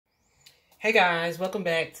Hey guys, welcome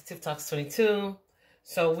back to Tiff Talks 22.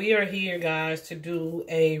 So we are here, guys, to do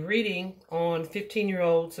a reading on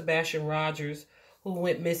 15-year-old Sebastian Rogers, who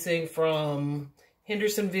went missing from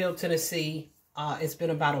Hendersonville, Tennessee. It's been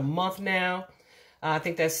about a month now. I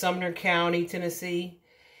think that's Sumner County, Tennessee.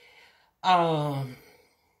 I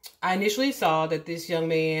initially saw that this young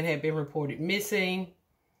man had been reported missing,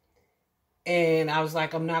 and I was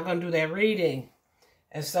like, I'm not going to do that reading.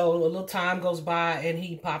 And so a little time goes by and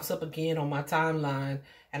he pops up again on my timeline.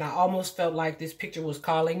 And I almost felt like this picture was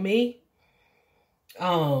calling me.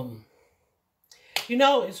 You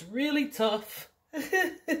know, it's really tough.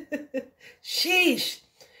 Sheesh.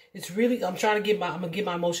 It's really, I'm going to get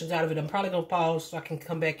my emotions out of it. I'm probably going to pause so I can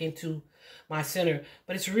come back into my center.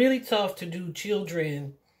 But it's really tough to do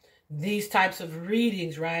children these types of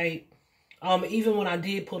readings, right? Even when I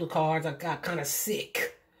did pull the cards, I got kind of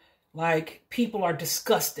sick. Like, people are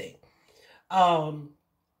disgusting.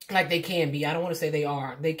 Like they can be. I don't want to say they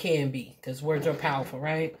are. They can be, because words are powerful,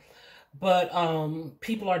 right? But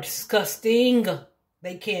people are disgusting.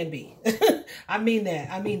 They can be. I mean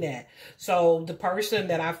that. So the person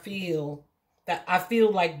that I feel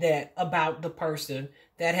like that about the person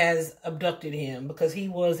that has abducted him, because he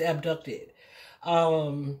was abducted.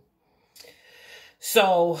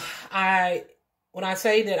 So when I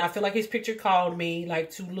say that I feel like his picture called me,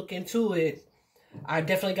 like, to look into it, I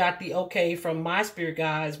definitely got the okay from my spirit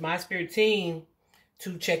guides, my spirit team,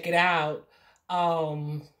 to check it out.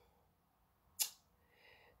 And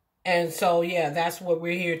so, yeah, that's what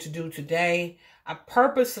we're here to do today. I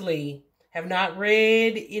purposely have not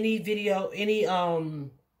read any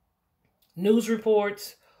news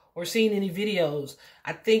reports or seen any videos.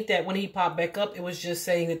 I think that when he popped back up, it was just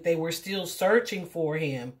saying that they were still searching for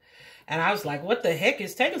him. And I was like, what the heck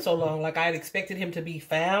is taking so long? Like, I had expected him to be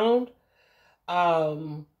found. I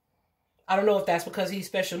don't know if that's because he's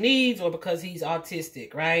special needs or because he's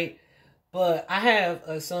autistic, right? But I have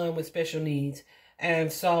a son with special needs.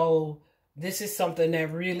 And so this is something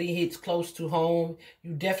that really hits close to home.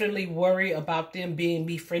 You definitely worry about them being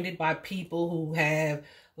befriended by people who have,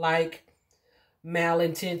 like,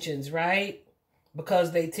 malintentions, right?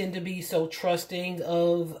 Because they tend to be so trusting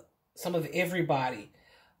of some of everybody.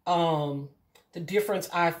 The difference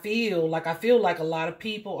I feel like a lot of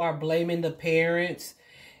people are blaming the parents,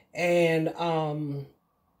 and I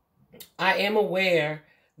am aware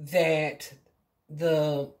that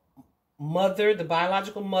the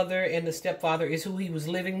biological mother and the stepfather is who he was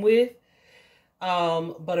living with.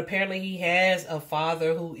 But apparently he has a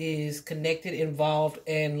father who is connected, involved,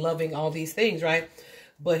 and loving all these things, right?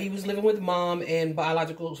 But he was living with mom and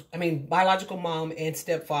biological mom and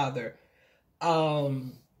stepfather.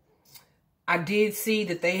 I did see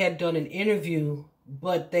that they had done an interview,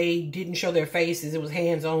 but they didn't show their faces. It was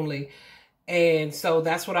hands only. And so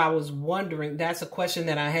that's what I was wondering. That's a question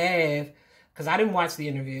that I have, because I didn't watch the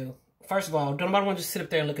interview. First of all, don't nobody want to just sit up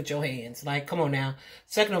there and look at your hands. Like, come on now.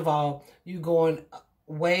 Second of all, you going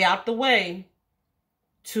way out the way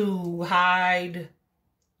to hide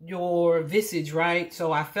your visage, right?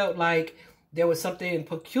 So I felt like there was something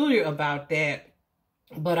peculiar about that,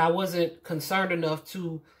 but I wasn't concerned enough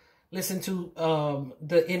to listen to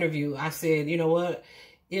the interview. I said, you know what?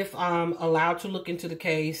 If I'm allowed to look into the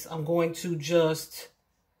case, I'm going to just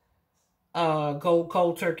go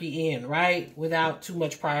cold turkey in, right? Without too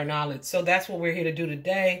much prior knowledge. So that's what we're here to do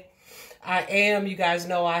today. You guys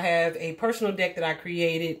know I have a personal deck that I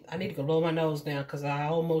created. I need to go blow my nose now because I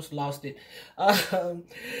almost lost it. I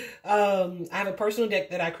have a personal deck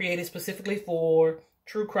that I created specifically for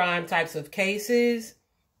true crime types of cases.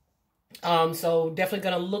 So definitely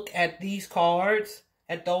going to look at those cards.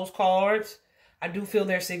 I do feel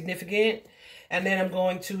they're significant. And then I'm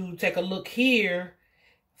going to take a look here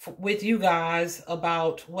with you guys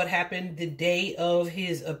about what happened the day of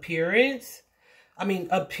his disappearance.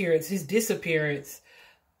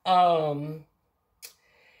 And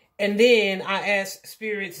then I asked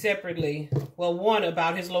Spirit separately, well, one,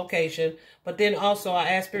 about his location, but then also I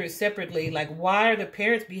asked Spirit separately, like, why are the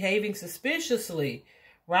parents behaving suspiciously?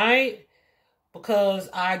 Right? Because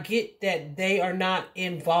I get that they are not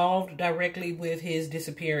involved directly with his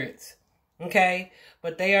disappearance. Okay?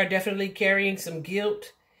 But they are definitely carrying some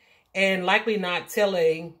guilt and likely not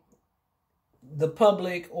telling the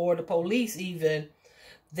public or the police even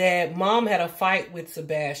that mom had a fight with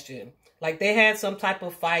Sebastian. Like, they had some type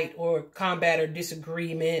of fight or combat or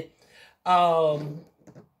disagreement. And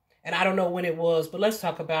I don't know when it was, but let's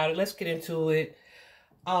talk about it. Let's get into it.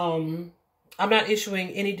 I'm not issuing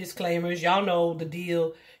any disclaimers. Y'all know the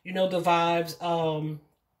deal. You know the vibes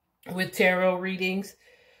with tarot readings.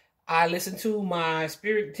 I listen to my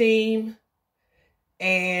spirit team.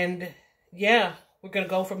 And yeah, we're going to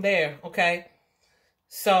go from there, okay?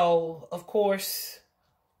 So, of course,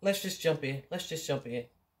 let's just jump in. Let's just jump in.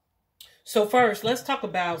 So first, let's talk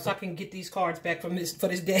about, so I can get these cards back from this, for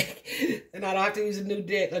this deck. And I don't have to use a new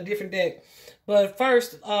deck, a different deck. But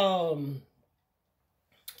first,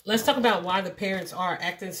 let's talk about why the parents are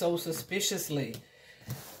acting so suspiciously.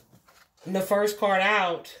 And the first card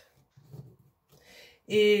out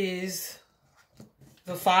is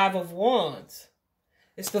the Five of Wands.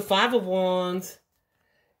 It's the Five of Wands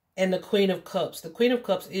and the Queen of Cups. The Queen of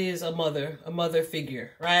Cups is a mother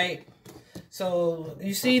figure, right? So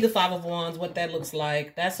you see the Five of Wands, what that looks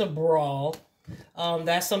like. That's a brawl.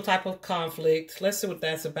 That's some type of conflict. Let's see what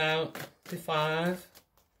that's about. The Five.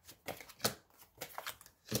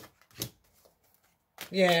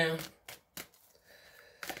 Yeah.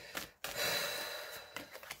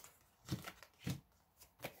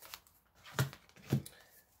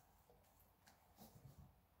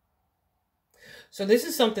 So this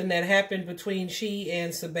is something that happened between she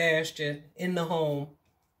and Sebastian in the home.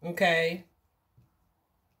 Okay.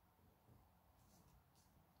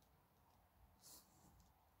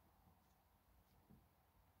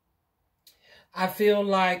 I feel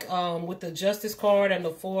like with the Justice card and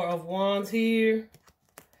the Four of Wands here,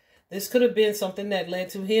 this could have been something that led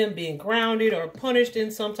to him being grounded or punished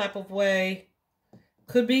in some type of way.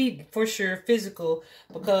 Could be, for sure, physical,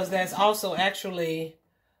 because that's also actually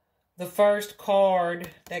the first card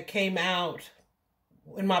that came out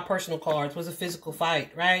in my personal cards was a physical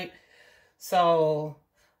fight, right? So,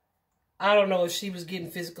 I don't know if she was getting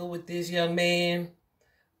physical with this young man,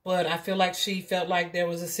 but I feel like she felt like there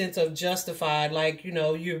was a sense of justified, like, you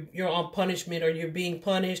know, you're on punishment, or you're being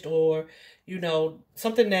punished, or, you know,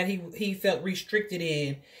 something that he felt restricted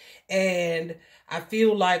in. And I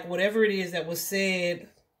feel like whatever it is that was said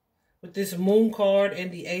with this Moon card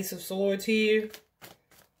and the Ace of Swords here,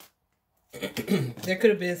 there could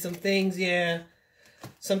have been some things, yeah,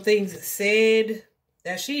 some things said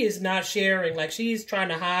that she is not sharing. Like, she's trying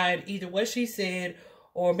to hide either what she said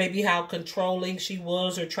or maybe how controlling she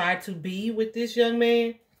was or tried to be with this young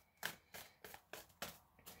man.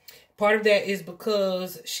 Part of that is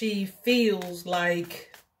because she feels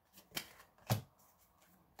like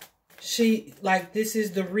this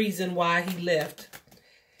is the reason why he left.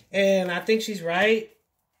 And I think she's right.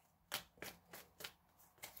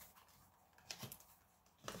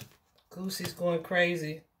 Goosey's going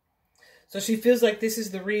crazy. So she feels like this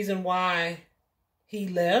is the reason why he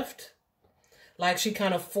left. Like, she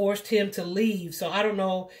kind of forced him to leave. So I don't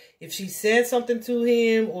know if she said something to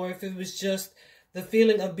him or if it was just the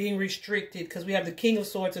feeling of being restricted, because we have the King of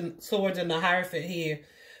Swords and the Hierophant here.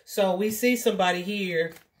 So we see somebody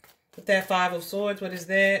here with that Five of Swords. What is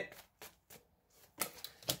that?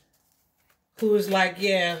 Who is like,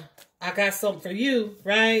 yeah, I got something for you,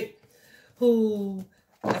 right? Who,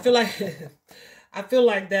 I feel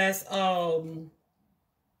like that's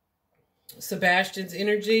Sebastian's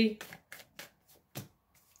energy.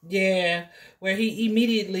 Yeah, where he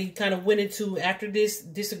immediately kind of went into, after this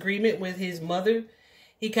disagreement with his mother,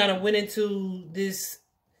 he kind of went into this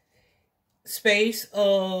space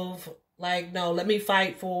of like, no, let me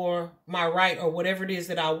fight for my right or whatever it is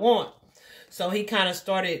that I want. So he kind of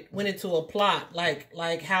went into a plot,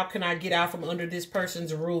 like how can I get out from under this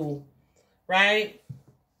person's rule, right?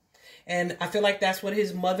 And I feel like that's what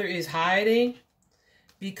his mother is hiding,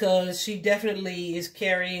 because she definitely is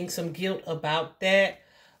carrying some guilt about that,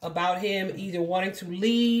 about him either wanting to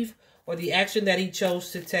leave or the action that he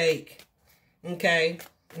chose to take, okay?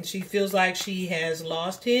 And she feels like she has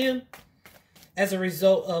lost him as a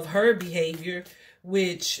result of her behavior,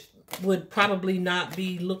 which would probably not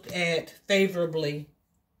be looked at favorably.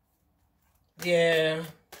 Yeah.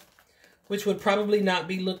 Which would probably not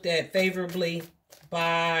be looked at favorably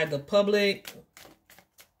by the public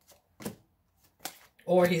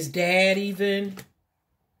or his dad even.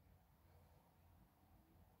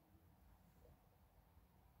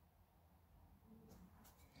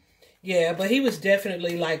 Yeah, but he was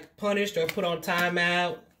definitely like punished or put on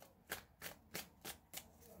timeout.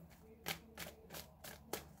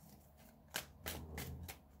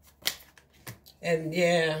 And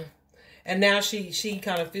yeah, and now she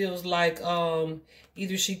kind of feels like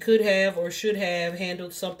either she could have or should have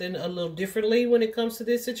handled something a little differently when it comes to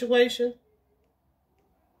this situation.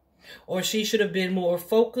 Or she should have been more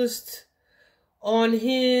focused on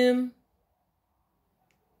him.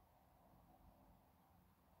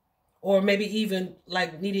 Or maybe even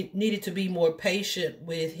like needed to be more patient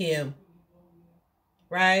with him.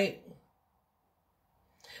 Right?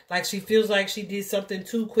 Like she feels like she did something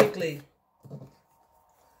too quickly.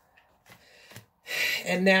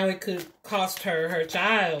 And now it could cost her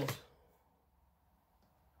child.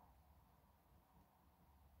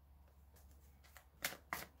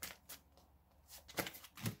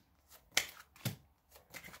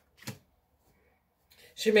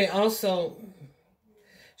 She may also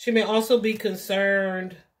be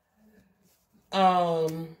concerned. I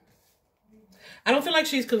don't feel like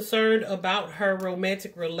she's concerned about her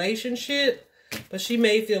romantic relationship, but she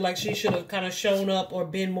may feel like she should have kind of shown up or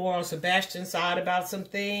been more on Sebastian's side about some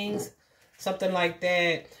things, something like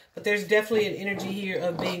that. But there's definitely an energy here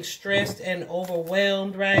of being stressed and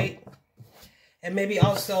overwhelmed, right? And maybe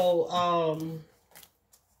also,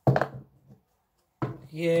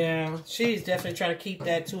 yeah, she's definitely trying to keep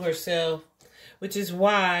that to herself, which is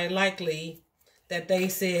why, likely, that they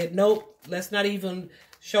said, nope, let's not even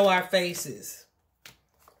show our faces,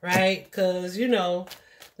 right? Because, you know,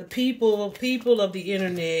 the people of the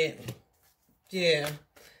internet, yeah,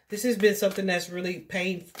 this has been something that's really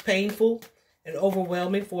painful and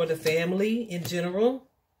overwhelming for the family in general.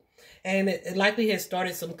 And it likely has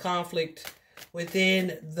started some conflict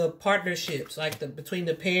within the partnerships, like between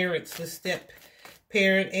the parents, the step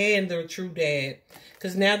parent and the true dad.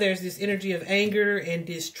 Because now there's this energy of anger and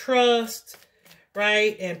distrust,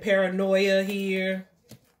 right? And paranoia here.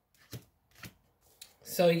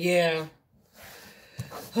 So yeah.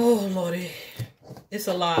 Oh Lordy. It's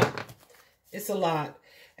a lot. It's a lot.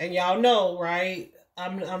 And y'all know, right?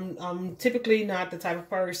 I'm typically not the type of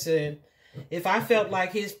person, if I felt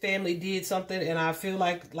like his family did something and I feel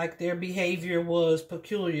like their behavior was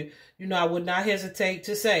peculiar, you know, I would not hesitate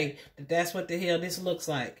to say that that's what the hell this looks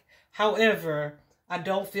like. However, I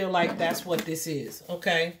don't feel like that's what this is,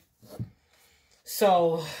 okay?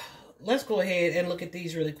 So, let's go ahead and look at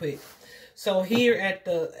these really quick. So, here at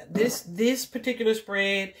this particular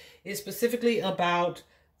spread is specifically about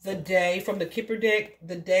the day from the Kipper deck,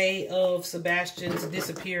 the day of Sebastian's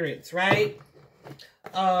disappearance, right?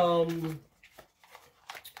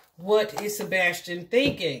 What is Sebastian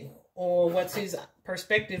thinking, or what's his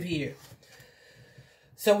perspective here?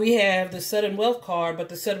 So we have the sudden wealth card, but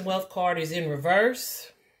the sudden wealth card is in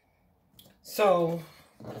reverse. So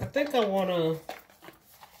I think I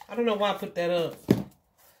don't know why I put that up.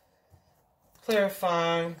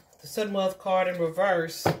 Clarify the sudden wealth card in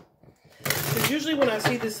reverse. Because usually when I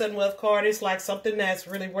see the sudden wealth card, it's like something that's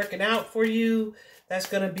really working out for you, that's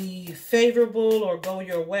going to be favorable or go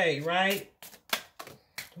your way, right?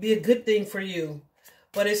 Be a good thing for you.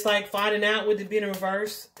 But it's like finding out with it being in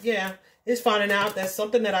reverse. Yeah, it's finding out that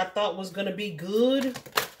something that I thought was going to be good,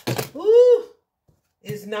 ooh,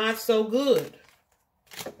 is not so good.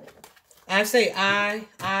 I say I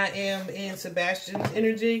am in Sebastian's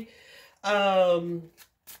energy.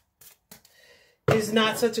 Is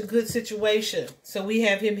not such a good situation. So we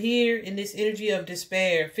have him here in this energy of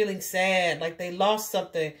despair, feeling sad, like they lost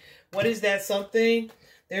something. What is that something?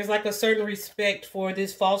 There's like a certain respect for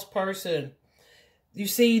this false person. You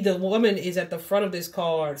see, the woman is at the front of this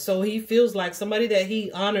card. So he feels like somebody that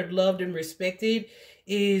he honored, loved, and respected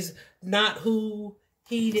is not who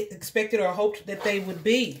he expected or hoped that they would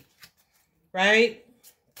be. Right?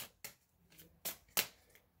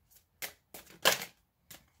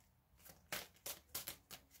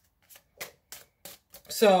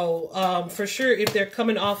 So, for sure, if they're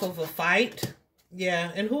coming off of a fight,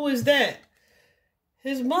 yeah. And who is that?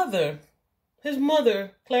 His mother. His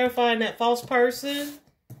mother, clarifying that false person.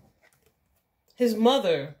 His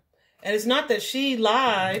mother. And it's not that she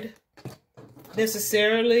lied,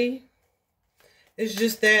 necessarily. It's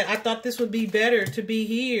just that I thought this would be better to be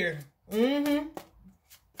here. I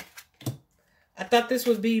thought it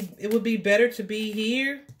would be better to be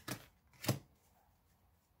here.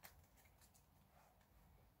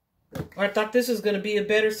 Or I thought this was going to be a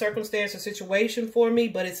better circumstance or situation for me,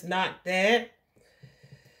 but it's not that.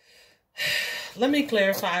 Let me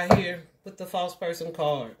clarify here with the false person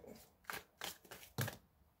card.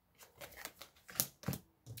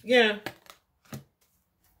 Yeah.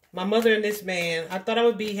 My mother and this man. I thought I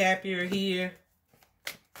would be happier here.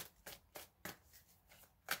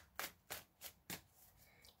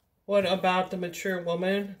 What about the mature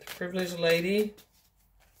woman, the privileged lady,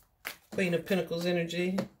 Queen of Pentacles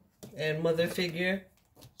energy, and mother figure?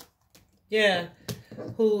 Yeah.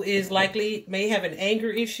 Who is likely, may have an anger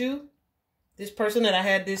issue. This person that I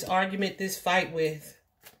had this argument, this fight with.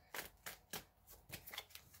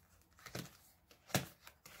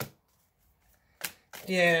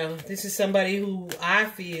 Yeah, this is somebody who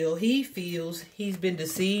he feels he's been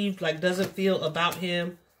deceived, like doesn't feel about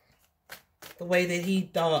him the way that he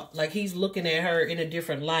thought. Like he's looking at her in a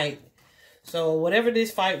different light. So whatever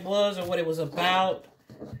this fight was or what it was about,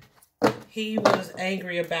 he was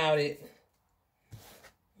angry about it.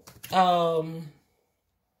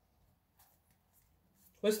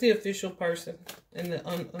 What's the official person and the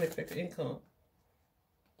unexpected income?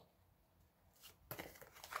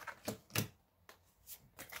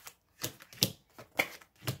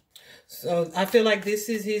 So I feel like this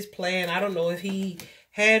is his plan. I don't know if he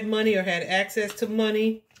had money or had access to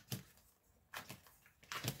money.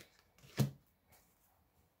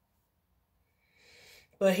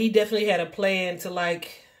 But he definitely had a plan to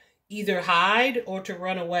like either hide or to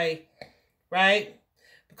run away, right?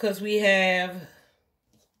 Because we have,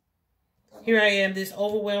 here I am, this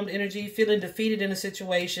overwhelmed energy, feeling defeated in a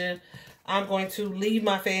situation. I'm going to leave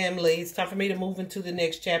my family. It's time for me to move into the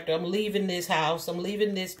next chapter. I'm leaving this house. I'm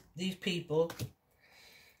leaving these people.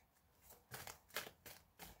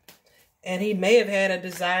 And he may have had a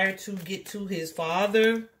desire to get to his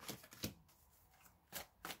father.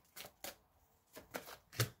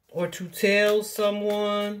 Or to tell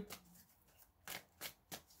someone.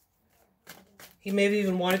 He may have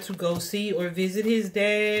even wanted to go see or visit his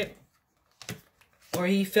dad. Or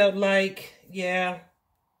he felt like, yeah.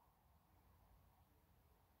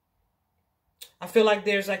 I feel like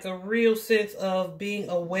there's like a real sense of being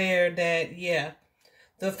aware that, yeah,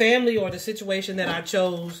 the family or the situation that I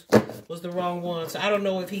chose was the wrong one. So I don't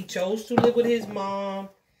know if he chose to live with his mom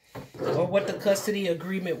or what the custody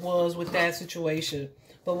agreement was with that situation.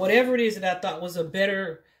 But whatever it is that I thought was a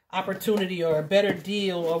better opportunity or a better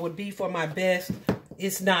deal or would be for my best,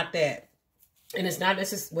 it's not that. And it's not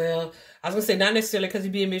necessarily, well, I was going to say not necessarily because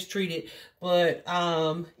he's being mistreated, but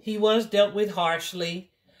he was dealt with harshly.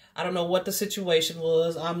 I don't know what the situation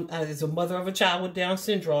was. As a mother of a child with Down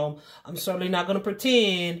syndrome, I'm certainly not going to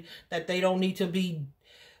pretend that they don't need to be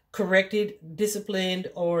corrected, disciplined,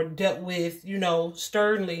 or dealt with, you know,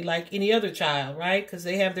 sternly like any other child, right? Because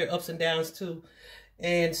they have their ups and downs too.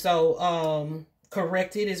 And so,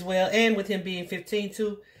 corrected as well. And with him being 15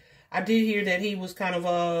 too, I did hear that he was kind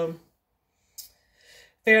of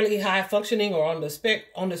fairly high functioning or on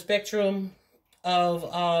the spectrum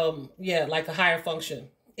of, yeah, like a higher function.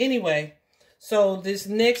 Anyway, so this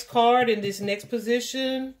next card in this next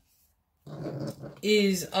position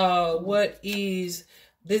is what is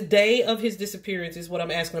the day of his disappearance is what I'm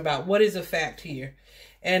asking about. What is a fact here?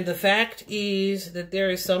 And the fact is that there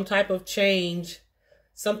is some type of change.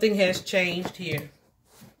 Something has changed here.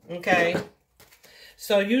 Okay.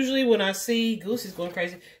 So usually when I see, Goose is going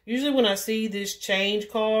crazy. Usually when I see this change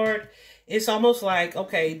card, it's almost like,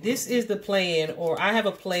 okay, this is the plan, or I have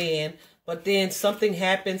a plan, but then something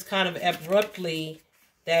happens kind of abruptly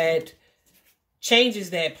that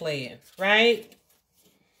changes that plan, right?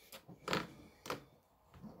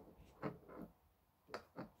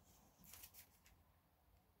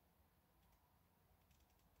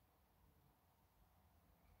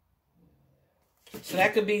 So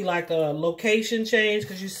that could be like a location change,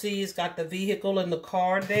 because you see it's got the vehicle and the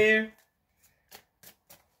car there.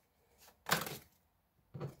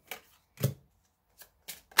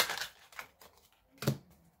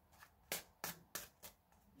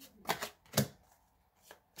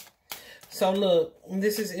 So look,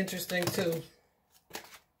 this is interesting too.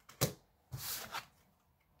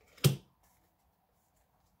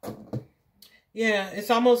 Yeah, it's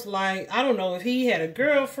almost like, I don't know if he had a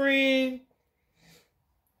girlfriend,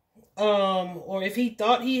 or if he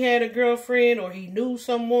thought he had a girlfriend, or he knew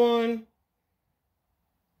someone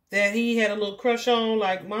that he had a little crush on.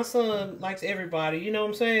 Like, my son likes everybody, you know what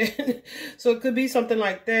I'm saying? So it could be something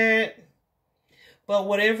like that. But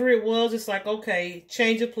whatever it was, it's like, okay,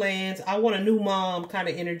 change of plans. I want a new mom kind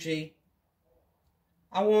of energy.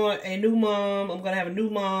 I want a new mom. I'm going to have a new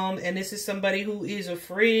mom. And this is somebody who is a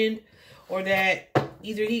friend, or that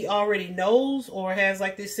either he already knows or has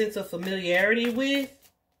like this sense of familiarity with.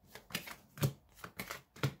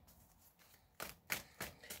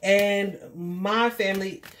 And my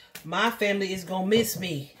family is going to miss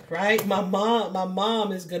me, right? My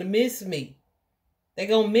mom is going to miss me. They're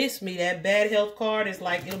going to miss me. That bad health card is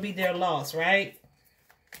like, it'll be their loss, right?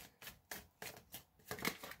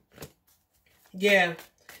 Yeah.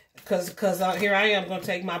 Because here I am going to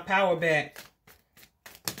take my power back.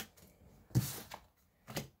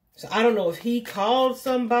 So I don't know if he called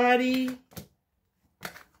somebody,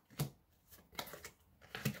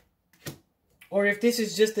 or if this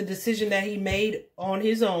is just a decision that he made on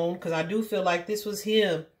his own, because I do feel like this was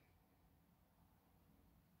him.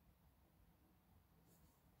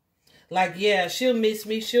 Like, yeah, she'll miss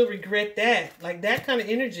me. She'll regret that. Like, that kind of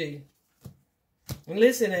energy. And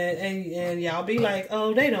listen, and y'all be like,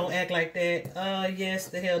 oh, they don't act like that. Yes,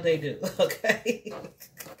 the hell they do. Okay.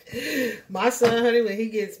 My son, honey, when he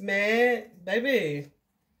gets mad, baby,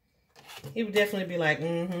 he would definitely be like,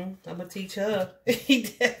 I'm going to teach her. He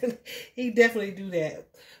definitely do that.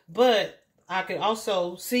 But I can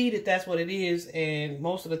also see that that's what it is. And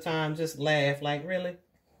most of the time just laugh. Like, really?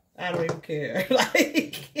 I don't even care.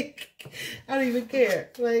 Like, I don't even care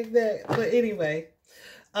like that. But anyway,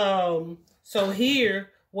 So here,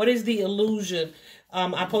 what is the illusion?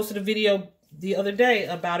 I posted a video the other day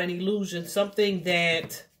about an illusion, something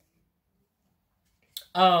that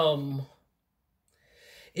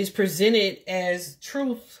is presented as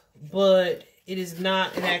truth, but it is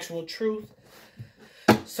not an actual truth.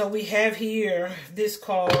 So we have here this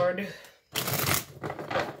card,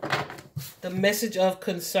 the message of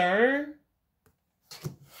concern.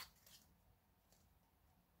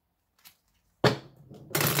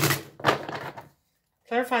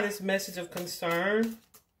 Clarify this message of concern.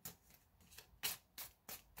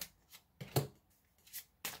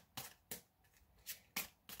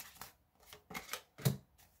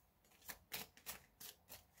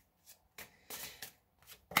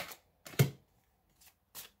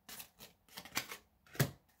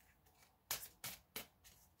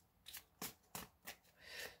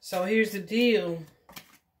 So here's the deal.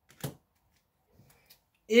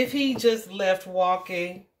 If he just left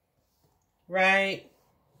walking, right?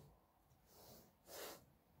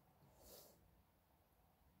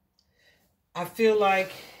 I feel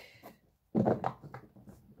like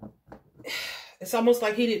it's almost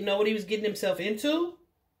like he didn't know what he was getting himself into.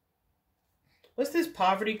 What's this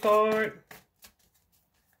poverty card?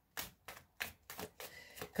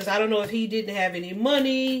 Because I don't know if he didn't have any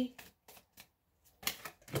money.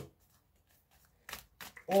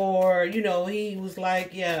 Or, you know, he was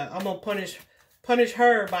like, yeah, I'm going to punish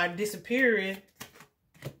her by disappearing.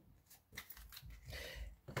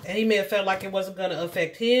 And he may have felt like it wasn't going to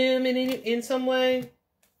affect him in some way.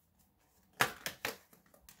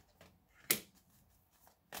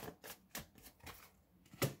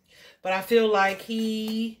 But I feel like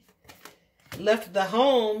he left the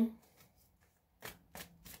home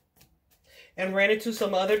and ran into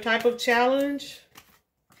some other type of challenge.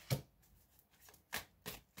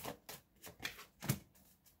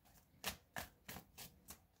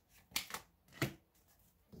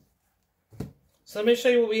 So let me show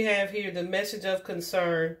you what we have here. The message of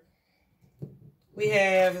concern. We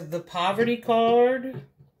have the poverty card.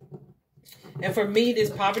 And for me, this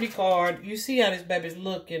poverty card, you see how this baby's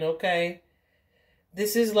looking, okay?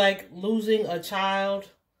 This is like losing a child.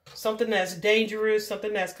 Something that's dangerous.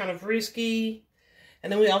 Something that's kind of risky.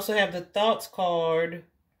 And then we also have the thoughts card.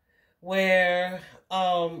 Where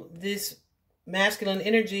this masculine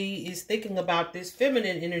energy is thinking about this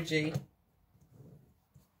feminine energy.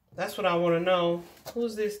 That's what I want to know.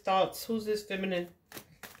 Who's this thoughts? Who's this feminine?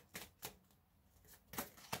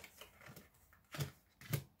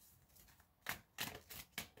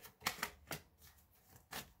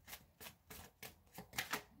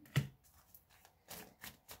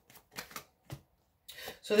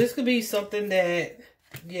 So this could be something that,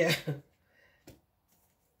 yeah.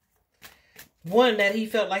 One that he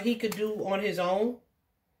felt like he could do on his own.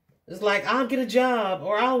 It's like, I'll get a job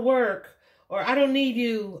or I'll work. Or I don't need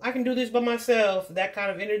you. I can do this by myself. That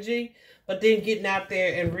kind of energy. But then getting out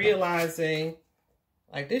there and realizing,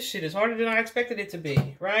 like, this shit is harder than I expected it to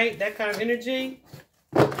be. Right? That kind of energy.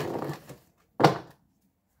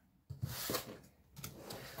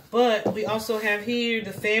 But we also have here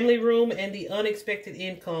the family room and the unexpected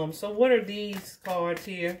income. So what are these cards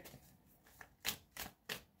here?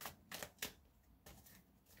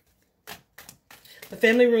 The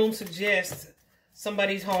family room suggests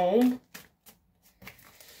somebody's home.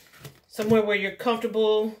 Somewhere where you're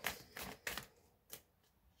comfortable.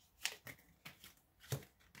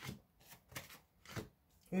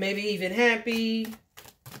 Maybe even happy.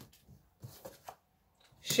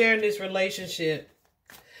 Sharing this relationship.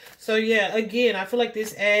 So yeah, again, I feel like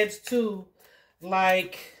this adds to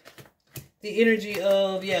like the energy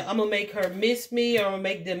of, yeah, I'm going to make her miss me or I'm going to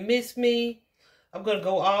make them miss me. I'm going to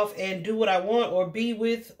go off and do what I want or be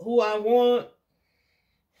with who I want.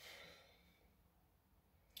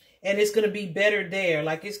 And it's going to be better there.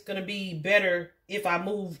 Like, it's going to be better if I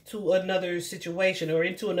move to another situation or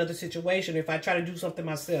into another situation if I try to do something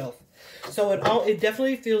myself. So it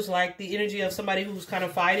definitely feels like the energy of somebody who's kind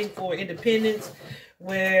of fighting for independence,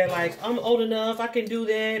 where, like, I'm old enough, I can do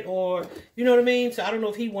that, or, you know what I mean? So I don't know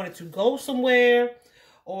if he wanted to go somewhere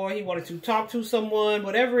or he wanted to talk to someone.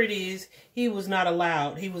 Whatever it is, he was not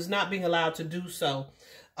allowed. He was not being allowed to do so.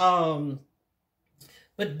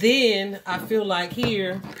 But then I feel like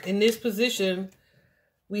here in this position,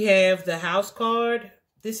 we have the house card.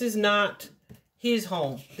 This is not his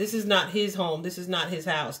home. This is not his home. This is not his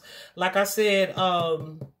house. Like I said,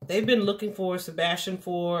 they've been looking for Sebastian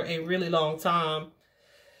for a really long time.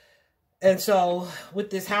 And so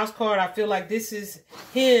with this house card, I feel like this is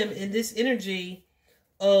him in this energy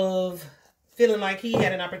of feeling like he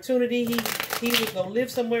had an opportunity. he would go live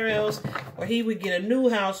somewhere else, or he would get a new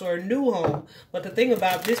house or a new home. But the thing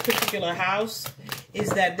about this particular house is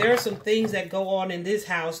that there are some things that go on in this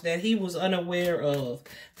house that he was unaware of.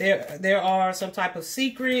 There are some type of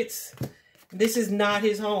secrets. This is not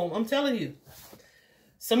his home. I'm telling you.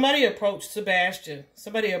 Somebody approached Sebastian.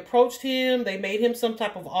 Somebody approached him. They made him some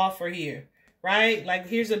type of offer here, right? Like,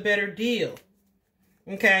 here's a better deal.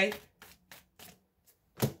 Okay?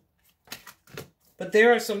 But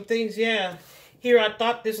there are some things, yeah. Here, I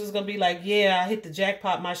thought this was going to be like, yeah, I hit the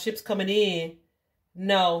jackpot. My ship's coming in.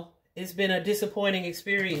 No, it's been a disappointing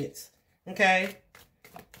experience. Okay?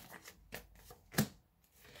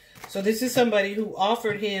 So this is somebody who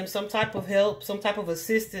offered him some type of help, some type of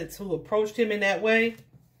assistance, who approached him in that way.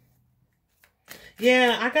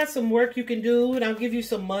 Yeah, I got some work you can do, and I'll give you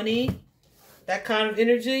some money. That kind of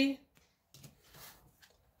energy.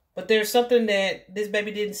 But there's something that this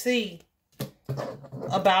baby didn't see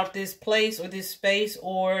about this place or this space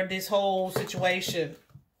or this whole situation.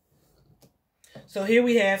 So here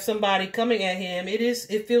we have somebody coming at him.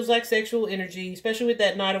 It feels like sexual energy, especially with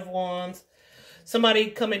that Knight of Wands. Somebody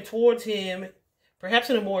coming towards him, perhaps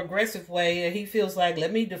in a more aggressive way, and he feels like,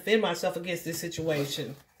 let me defend myself against this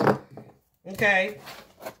situation. Okay.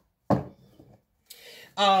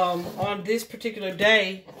 On this particular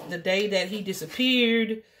day, the day that he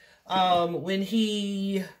disappeared, when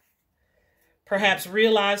he perhaps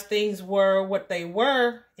realized things were what they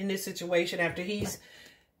were in this situation, after he's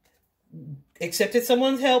accepted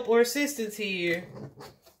someone's help or assistance here,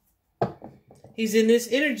 he's in this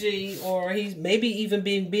energy, or he's maybe even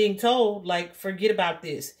being told, like, forget about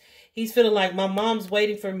this. He's feeling like, my mom's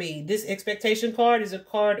waiting for me. This expectation card is a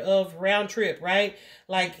card of round trip, right?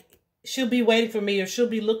 Like, she'll be waiting for me, or she'll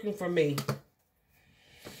be looking for me.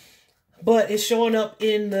 But it's showing up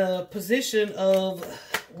in the position of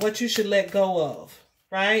what you should let go of,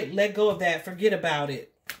 right? Let go of that. Forget about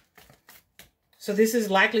it. So this is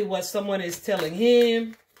likely what someone is telling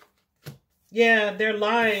him. Yeah, they're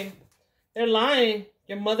lying. They're lying.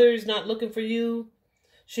 Your mother is not looking for you.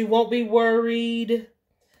 She won't be worried.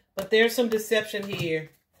 But there's some deception here.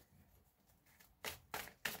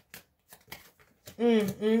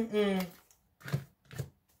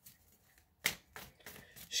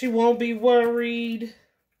 She won't be worried.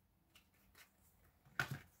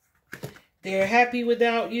 They're happy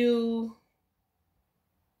without you.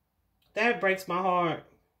 That breaks my heart.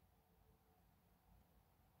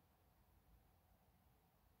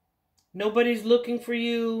 Nobody's looking for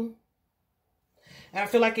you. And I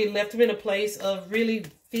feel like it left him in a place of really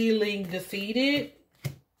feeling defeated.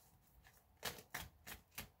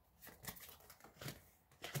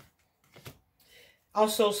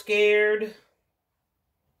 Also scared.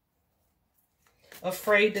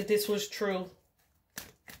 Afraid that this was true.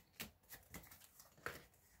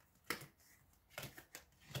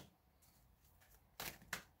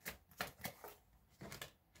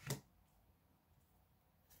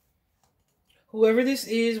 Whoever this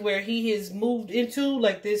is, where he has moved into,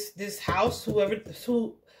 like this house,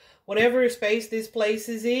 whatever space this place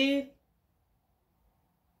is in.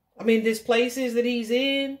 I mean, this place is that he's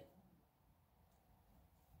in.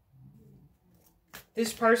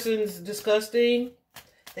 This person's disgusting.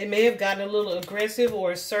 They may have gotten a little aggressive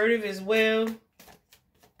or assertive as well.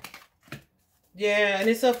 Yeah, and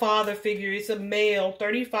it's a father figure. It's a male,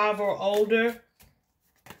 35 or older.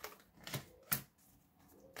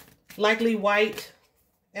 Likely white.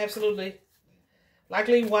 Absolutely.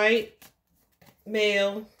 Likely white.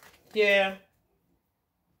 Male. Yeah.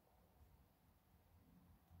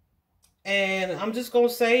 And I'm just going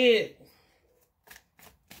to say it.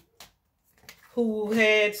 Who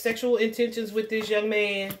had sexual intentions with this young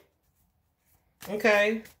man.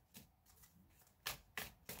 Okay.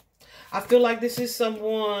 I feel like this is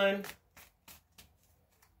someone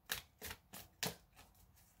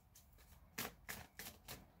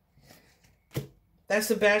that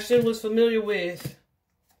Sebastian was familiar with.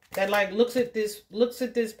 That like looks at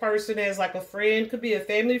this person as like a friend. Could be a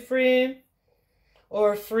family friend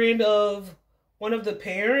or a friend of one of the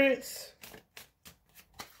parents.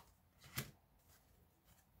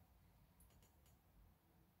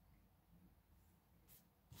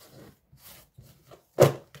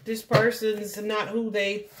 This person's not who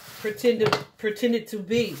they pretended to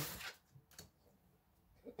be.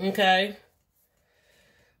 Okay.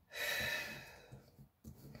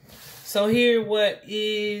 So here, what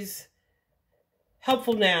is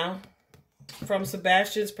helpful now from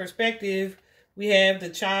Sebastian's perspective, we have the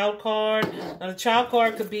child card. Now, the child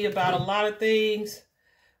card could be about a lot of things.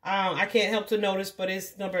 I can't help to notice, but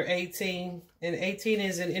it's number 18. And 18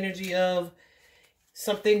 is an energy of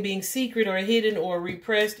something being secret or hidden or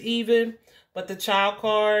repressed even. But the child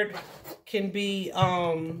card can be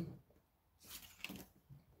an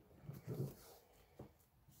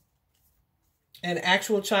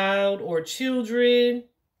actual child or children.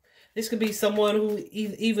 This could be someone who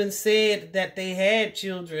even said that they had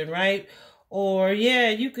children, right? Or, yeah,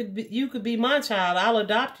 you could be my child. I'll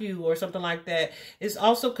adopt you or something like that. It's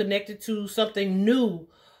also connected to something new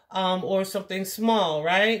or something small,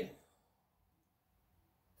 right?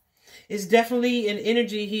 It's definitely an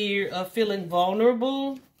energy here of feeling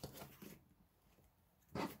vulnerable.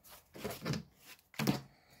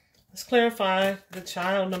 Let's clarify the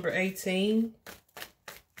child, number 18.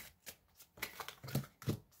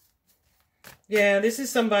 Yeah, this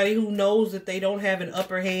is somebody who knows that they don't have an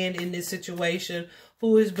upper hand in this situation,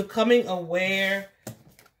 who is becoming aware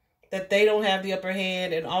that they don't have the upper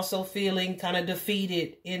hand and also feeling kind of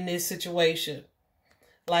defeated in this situation.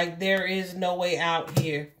 Like there is no way out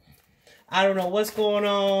here. I don't know what's going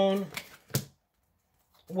on,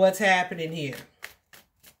 what's happening here.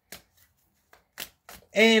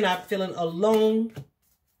 And I'm feeling alone.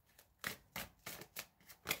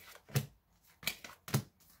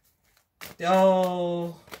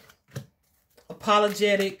 Oh,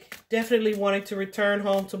 apologetic, definitely wanting to return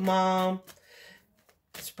home to mom.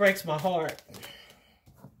 This breaks my heart.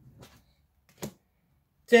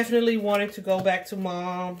 Definitely wanting to go back to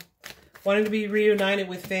mom, wanting to be reunited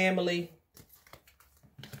with family.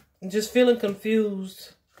 And just feeling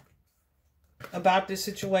confused about this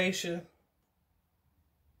situation.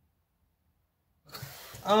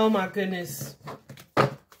 Oh my goodness.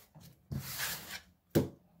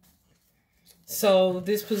 So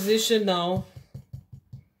this position, though,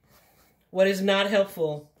 what is not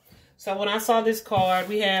helpful. So when I saw this card,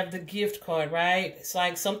 we have the gift card, right? It's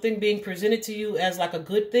like something being presented to you as like a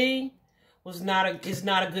good thing is not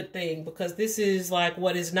a good thing, because this is like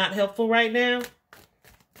what is not helpful right now.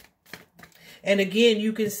 And again,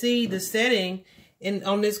 you can see the setting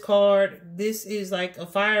on this card. This is like a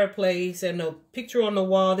fireplace and a picture on the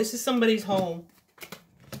wall. This is somebody's home.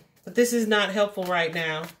 But this is not helpful right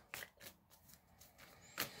now.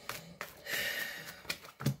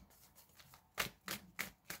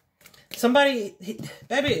 Somebody,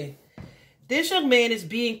 baby, this young man is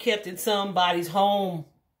being kept in somebody's home.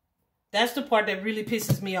 That's the part that really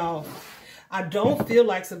pisses me off. I don't feel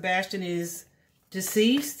like Sebastian is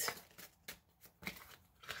deceased.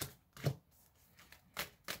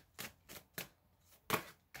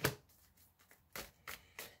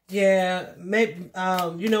 Yeah, maybe,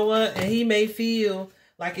 you know what? And he may feel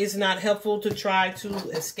like it's not helpful to try to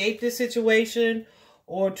escape this situation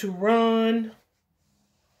or to run.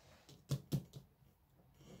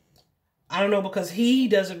 I don't know, because he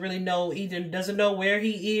doesn't really know, either doesn't know where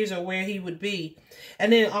he is or where he would be.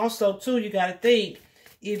 And then also, too, you got to think,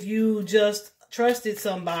 if you just trusted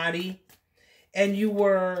somebody and you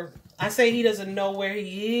were, I say he doesn't know where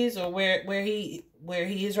he is or where he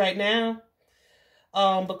is right now.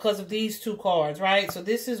 Because of these two cards, right? So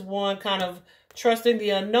this is one kind of trusting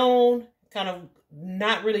the unknown, kind of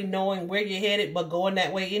not really knowing where you're headed, but going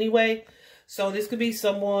that way anyway. So this could be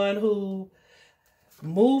someone who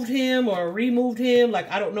moved him or removed him. Like,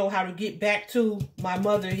 I don't know how to get back to my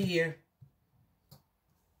mother here.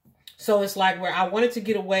 So it's like where I wanted to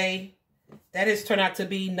get away. That has turned out to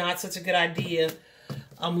be not such a good idea.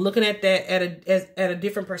 I'm looking at that at a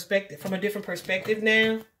different perspective, from a different perspective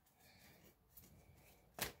now.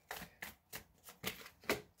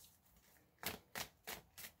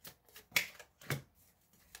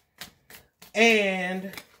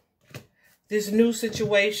 And this new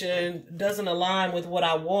situation doesn't align with what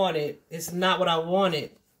I wanted. It's not what I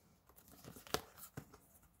wanted.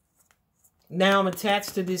 Now I'm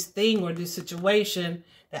attached to this thing or this situation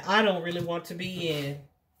that I don't really want to be in.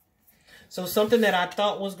 So something that I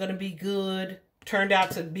thought was going to be good turned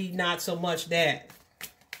out to be not so much that.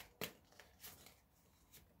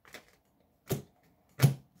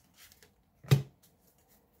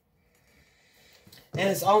 And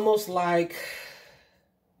it's almost like,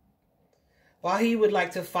 while he would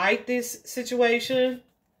like to fight this situation,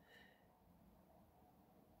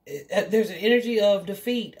 there's an energy of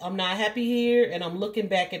defeat. I'm not happy here, and I'm looking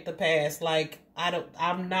back at the past. Like,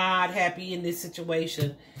 I'm not happy in this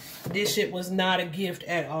situation. This shit was not a gift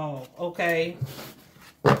at all, okay?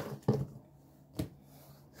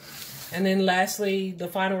 And then lastly, the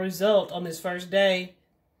final result on this first day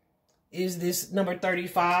is this number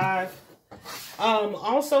 35.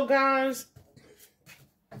 Also, guys,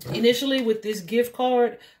 initially with this gift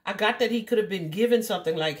card, I got that he could have been given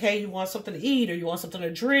something like, hey, you want something to eat or you want something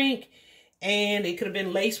to drink, and it could have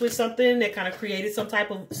been laced with something that kind of created some type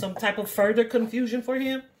of further confusion for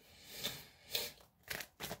him.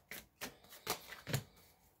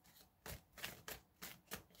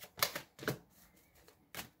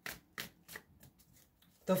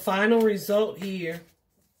 The final result here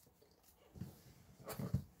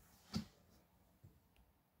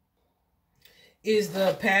is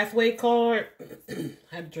the pathway card. I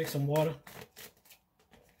had to drink some water.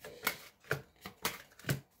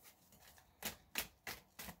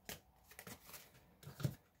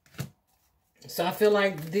 So I feel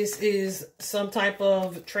like this is some type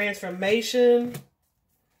of transformation.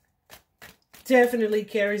 Definitely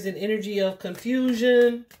carries an energy of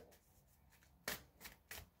confusion.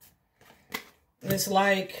 It's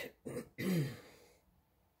like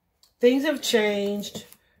things have changed,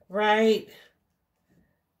 right?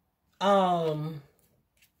 What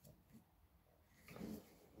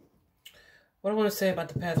do I want to say about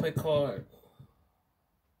the pathway card?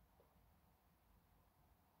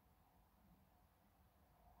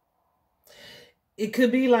 It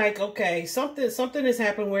could be like, okay, something has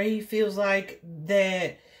happened where he feels like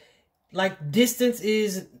that, like distance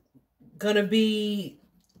is gonna be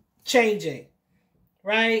changing,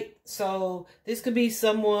 right? So this could be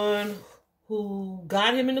someone who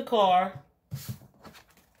got him in the car,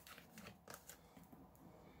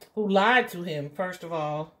 who lied to him, first of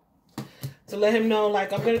all, to let him know,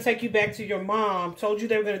 like, I'm gonna take you back to your mom. Told you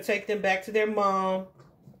they were gonna take them back to their mom,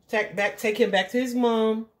 take him back to his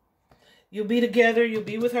mom. You'll be together. You'll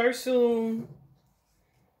be with her soon.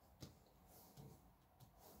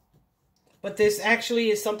 But this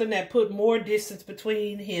actually is something that put more distance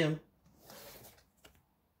between him.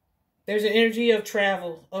 There's an energy of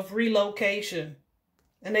travel, of relocation.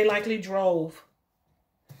 And they likely drove.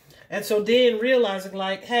 And so then realizing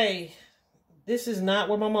like, hey, this is not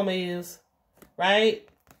where my mama is. Right?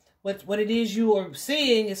 What it is you are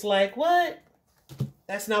seeing is like, what?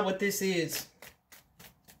 That's not what this is.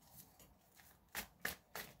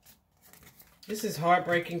 This is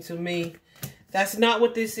heartbreaking to me. That's not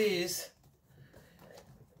what this is.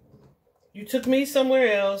 You took me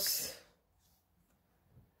somewhere else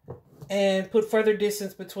and put further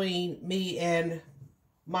distance between me and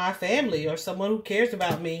my family or someone who cares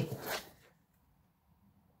about me.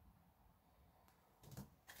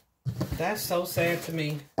 That's so sad to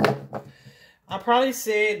me. I probably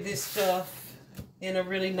said this stuff in a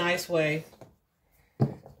really nice way.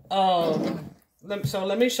 So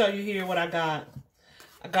let me show you here what I got.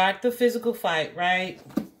 I got the physical fight, right?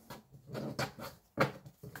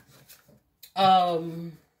 I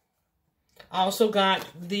also got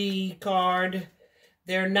the card,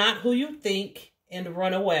 they're not who you think, and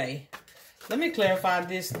Runaway. Let me clarify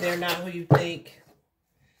this, they're not who you think.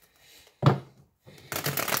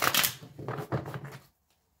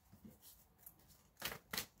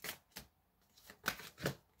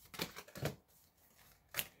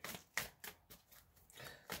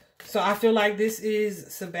 So I feel like this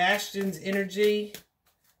is Sebastian's energy,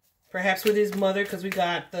 perhaps with his mother, because we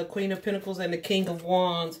got the Queen of Pentacles and the King of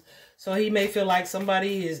Wands. So he may feel like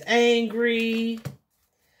somebody is angry.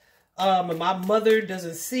 And my mother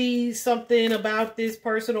doesn't see something about this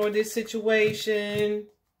person or this situation.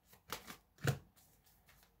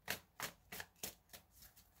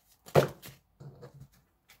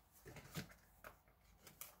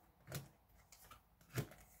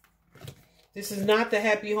 This is not the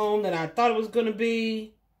happy home that I thought it was going to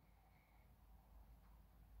be.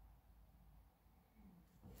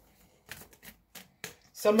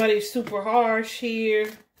 Somebody's super harsh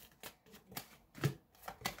here.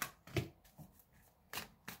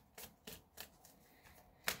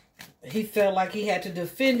 He felt like he had to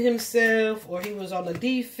defend himself, or he was on the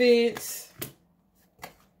defense.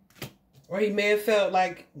 Or he may have felt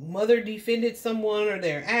like mother defended someone or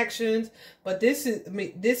their actions. But this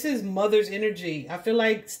is mother's energy. I feel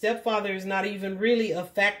like stepfather is not even really a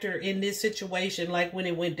factor in this situation, like when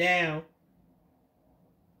it went down.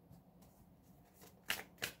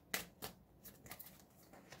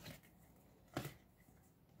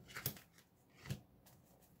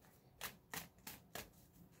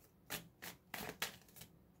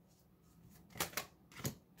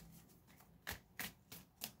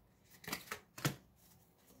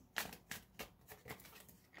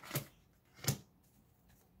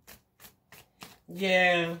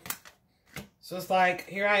 Yeah. So it's like,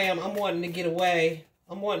 here I am. I'm wanting to get away.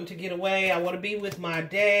 I want to be with my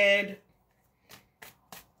dad.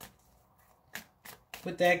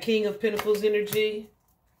 With that King of Pentacles energy.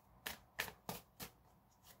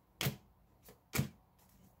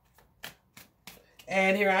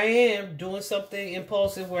 And here I am doing something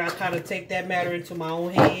impulsive where I kind of take that matter into my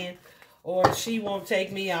own hand. Or she won't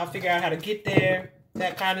take me. I'll figure out how to get there.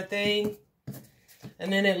 That kind of thing.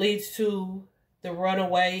 And then it leads to the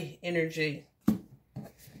Runaway energy.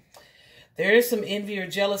 There is some envy or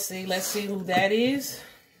jealousy. Let's see who that is.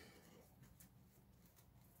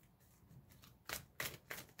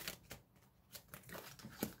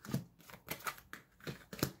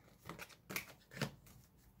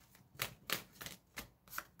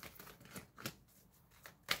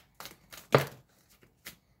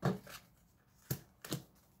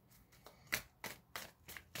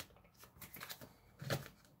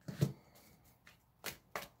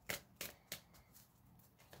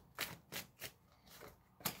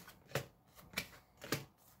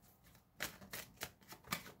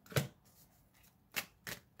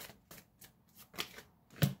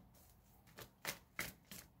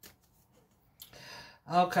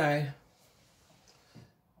 Okay.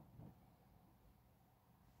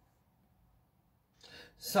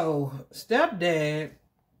 So, stepdad,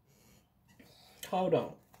 hold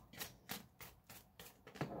on.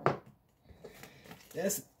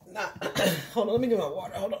 That's not, hold on, let me get my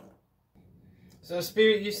water, hold on. So,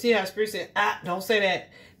 Spirit, you see how Spirit said, don't say that.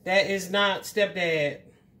 That is not stepdad.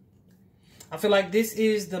 I feel like this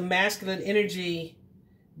is the masculine energy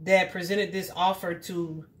that presented this offer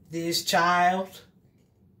to this child.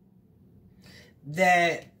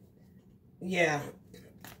 That, yeah.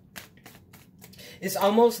 It's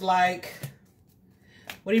almost like,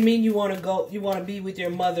 what do you mean you want to be with your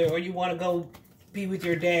mother, or you want to go be with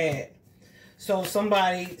your dad? So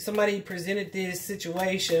somebody presented this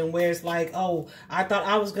situation where it's like, oh, I thought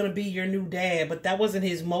I was going to be your new dad, but that wasn't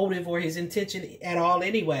his motive or his intention at all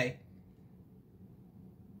anyway.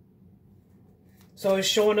 So it's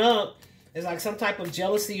showing up as like some type of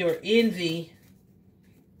jealousy or envy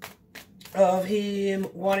of him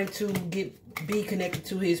wanting to be connected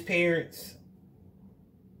to his parents.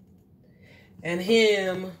 And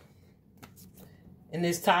him in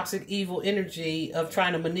this toxic, evil energy of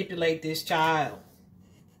trying to manipulate this child.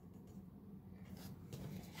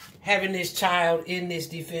 Having this child in this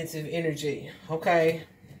defensive energy. Okay?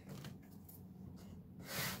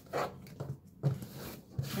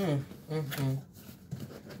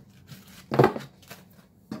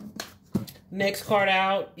 Next card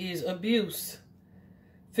out is abuse.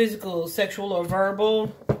 Physical, sexual, or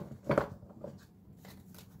verbal.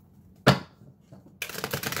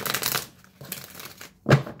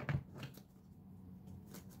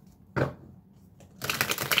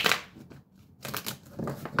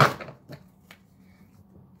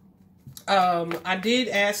 I did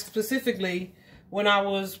ask specifically when I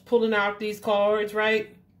was pulling out these cards,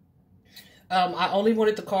 right? I only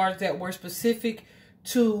wanted the cards that were specific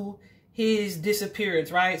to his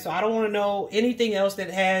disappearance, right? So I don't want to know anything else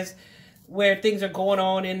that has where things are going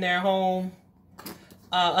on in their home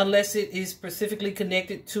unless it is specifically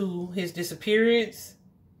connected to his disappearance.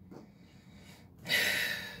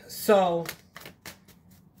 So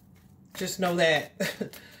just know that.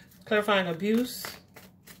 Clarifying abuse.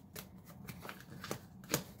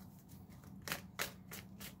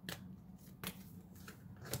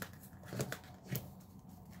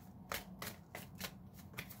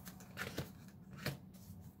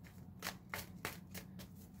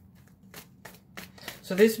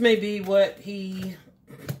 So this may be what he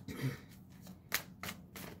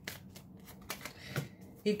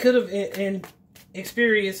could have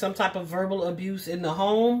experienced some type of verbal abuse in the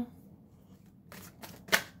home,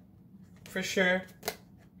 for sure.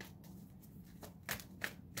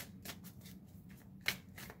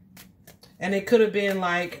 And it could have been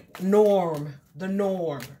like the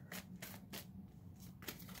norm.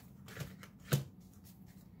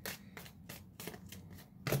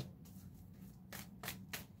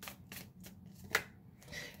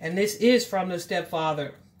 And this is from the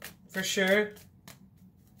stepfather, for sure.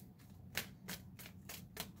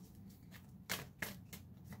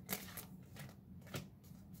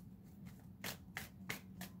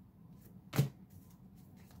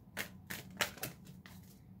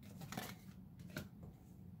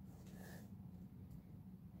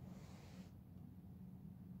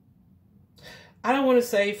 I don't want to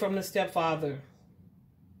say from the stepfather.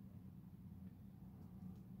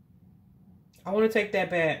 I want to take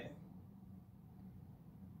that back.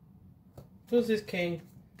 Who's this king?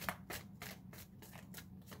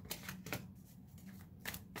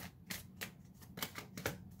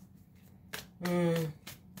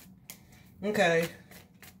 Okay.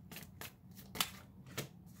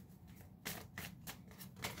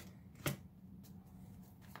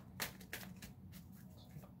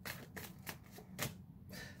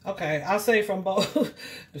 Okay, I'll say from both.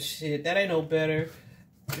 Shit, that ain't no better.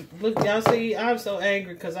 Look, y'all see, I'm so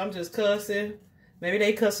angry because I'm just cussing. Maybe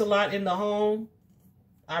they cuss a lot in the home.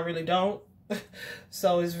 I really don't.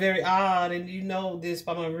 So it's very odd, and you know this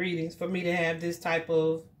by my readings, for me to have this type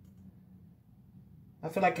of... I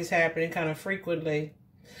feel like it's happening kind of frequently.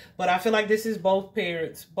 But I feel like this is both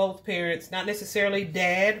parents. Both parents. Not necessarily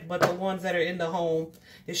dad, but the ones that are in the home.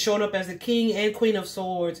 It's showing up as the king and queen of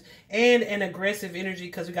swords. And an aggressive energy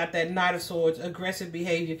because we got that knight of swords. Aggressive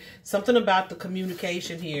behavior. Something about the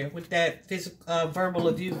communication here with that physical, verbal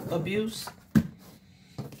abuse.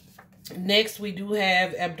 Next, we do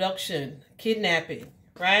have abduction. Kidnapping.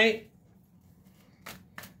 Right?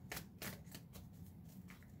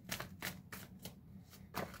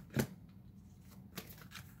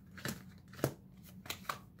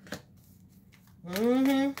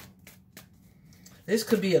 This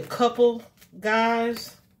could be a couple,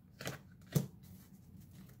 guys.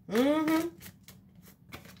 Mm-hmm.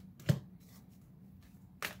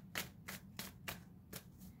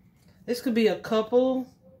 This could be a couple.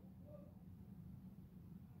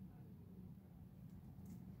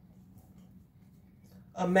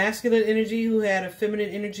 A masculine energy who had a feminine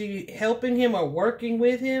energy helping him or working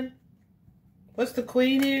with him. What's the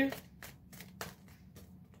queen here?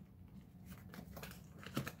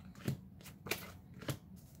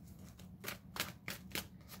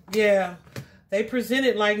 Yeah, they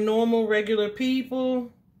presented like normal, regular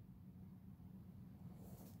people.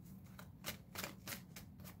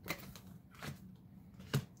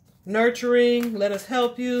 Nurturing, let us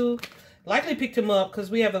help you. Likely picked him up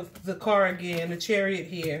because we have the car again, the chariot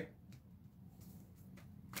here.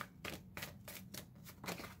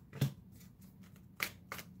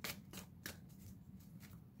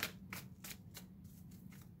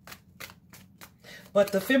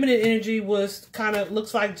 But the feminine energy was kind of,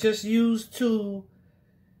 looks like just used to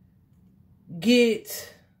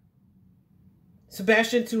get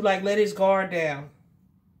Sebastian to like let his guard down.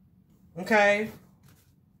 Okay?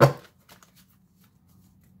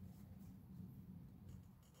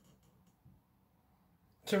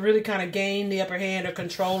 To really kind of gain the upper hand or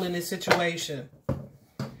control in this situation.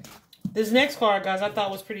 This next card, guys, I thought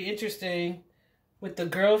was pretty interesting with the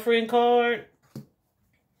girlfriend card.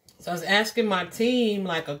 So I was asking my team,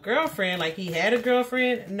 like, a girlfriend, like he had a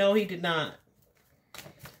girlfriend? No, he did not.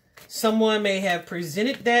 Someone may have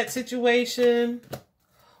presented that situation.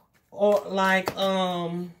 Or like,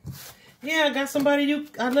 yeah, I got somebody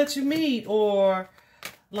I'd let you meet. Or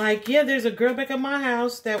like, yeah, there's a girl back at my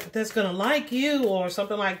house that's going to like you. Or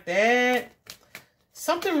something like that.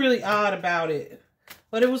 Something really odd about it.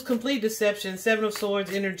 But it was complete deception. Seven of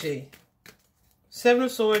Swords energy. Seven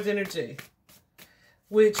of Swords energy.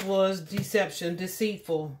 Which was deception,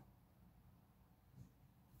 deceitful.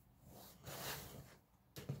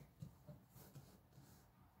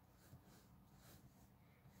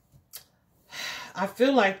 I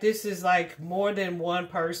feel like this is like more than one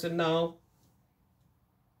person, no.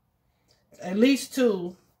 At least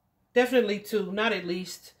two. Definitely two, not at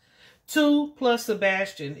least. 2 plus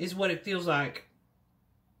Sebastian is what it feels like.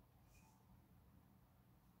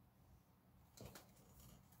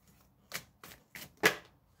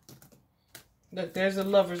 Look, there's the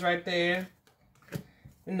lovers right there.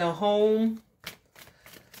 In the home.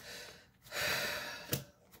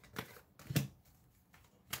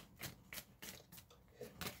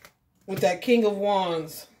 With that King of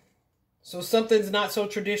Wands. So something's not so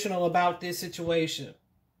traditional about this situation.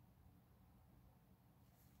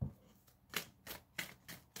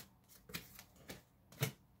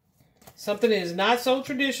 Something is not so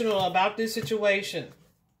traditional about this situation.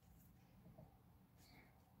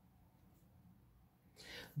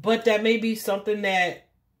 But that may be something that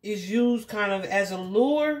is used kind of as a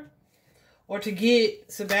lure or to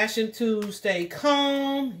get Sebastian to stay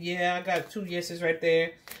calm. Yeah, I got 2 yeses right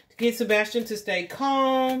there. To get Sebastian to stay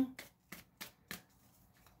calm.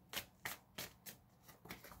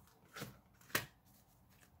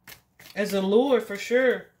 As a lure for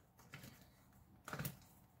sure.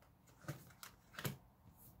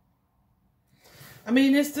 I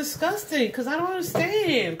mean, it's disgusting because I don't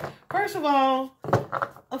understand. First of all,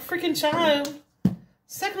 a freaking child.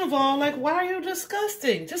 Second of all, like, why are you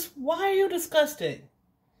disgusting? Just why are you disgusting?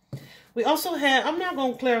 We also have, I'm not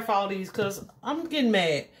going to clarify all these because I'm getting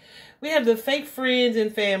mad. We have the fake friends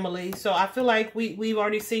and family. So I feel like we've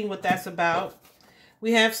already seen what that's about.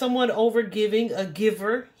 We have someone over giving, a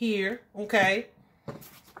giver here. Okay.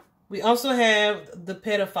 We also have the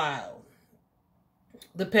pedophile.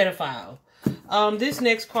 The pedophile. This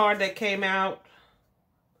next card that came out.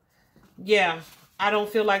 Yeah. I don't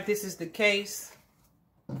feel like this is the case.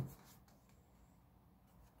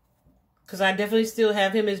 Because I definitely still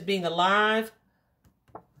have him as being alive.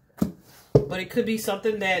 But it could be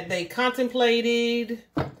something that they contemplated.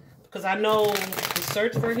 Because I know the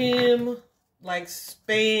search for him, like,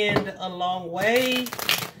 spanned a long way.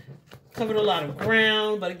 Covered a lot of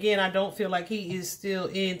ground. But again, I don't feel like he is still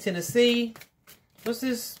in Tennessee. What's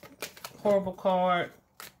this horrible card?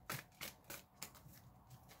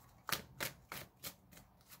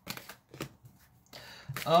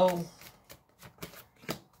 Oh.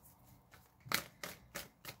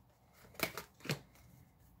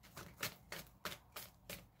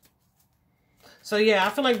 So yeah, I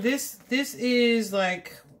feel like this is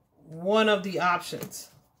like one of the options.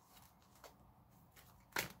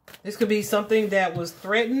 This could be something that was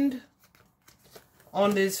threatened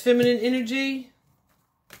on this feminine energy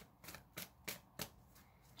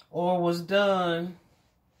or was done.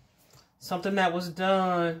 Something that was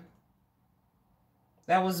done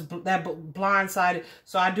That was that blindsided.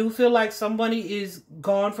 So I do feel like somebody is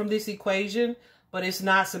gone from this equation, but it's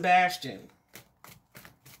not Sebastian.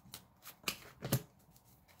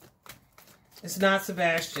 It's not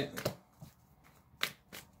Sebastian.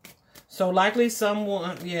 So likely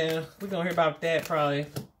someone, yeah, we're going to hear about that probably.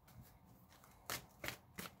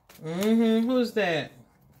 Who's that?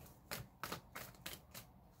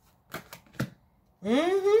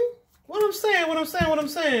 What I'm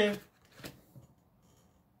saying.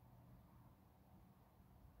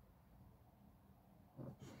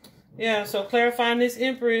 Yeah, so clarifying this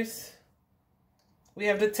Empress. We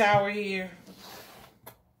have the Tower here.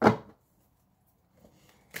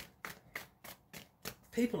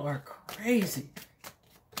 People are crazy.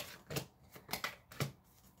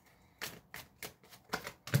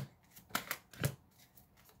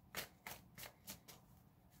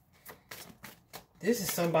 This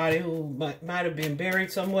is somebody who might have been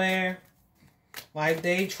buried somewhere. Like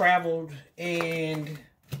they traveled and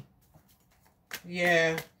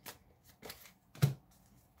yeah.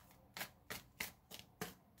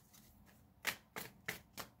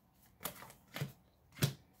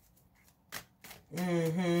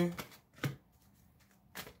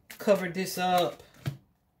 Covered this up.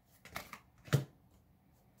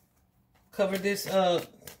 Covered this up.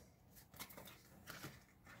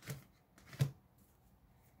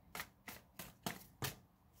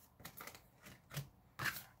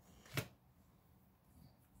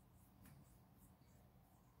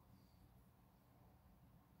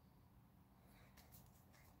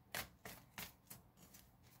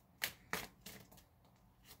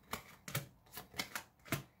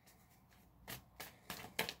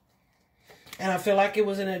 And I feel like it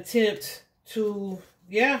was an attempt to,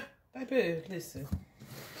 yeah, baby, listen,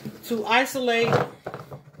 to isolate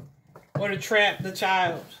or to trap the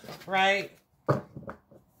child, right?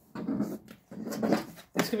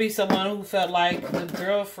 This could be someone who felt like the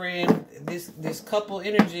girlfriend, this couple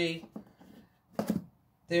energy,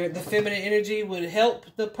 the feminine energy would help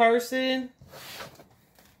the person.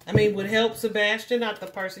 I mean, would help Sebastian, not the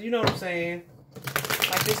person. You know what I'm saying?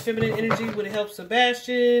 Like this feminine energy would help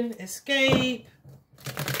Sebastian escape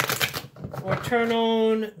or turn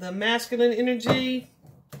on the masculine energy.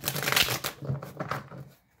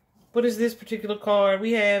 What is this particular card?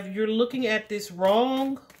 We have, you're looking at this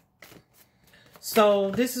wrong.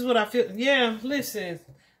 So this is what I feel. Yeah, listen.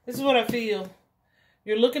 This is what I feel.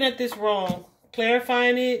 You're looking at this wrong.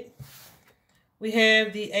 Clarifying it. We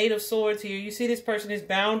have the Eight of Swords here. You see this person is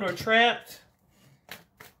bound or trapped.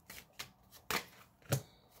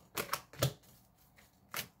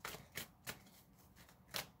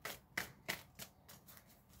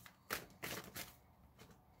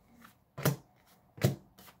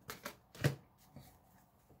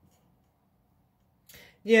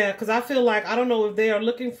 Yeah, because I feel like, I don't know if they are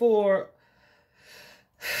looking for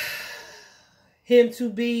him to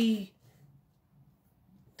be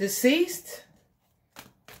deceased.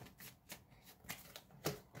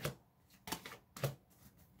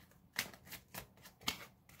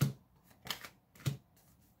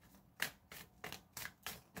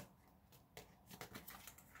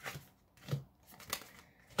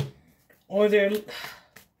 Or they're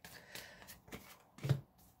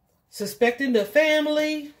suspecting the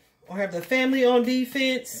family or have the family on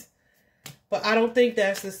defense. But I don't think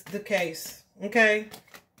that's the case. Okay?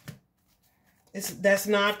 That's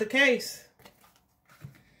not the case.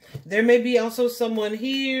 There may be also someone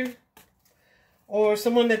here or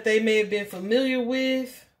someone that they may have been familiar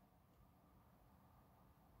with.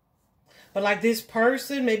 But like this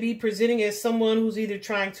person may be presenting as someone who's either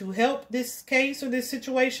trying to help this case or this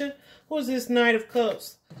situation. Who is this Knight of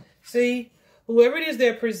Cups? See, whoever it is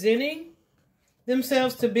they're presenting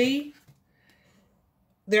themselves to be,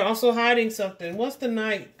 they're also hiding something. What's the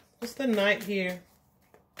Knight? What's the Knight here?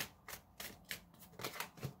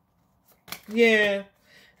 Yeah,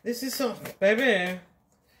 this is some, baby.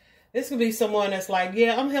 This could be someone that's like,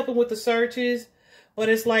 yeah, I'm helping with the searches, but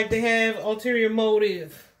it's like they have ulterior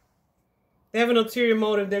motive. They have an ulterior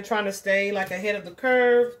motive. They're trying to stay like ahead of the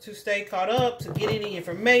curve, to stay caught up, to get any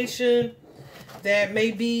information that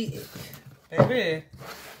may be, baby,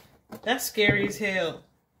 that's scary as hell.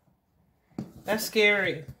 That's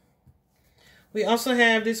scary. We also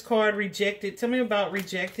have this card, Rejected. Tell me about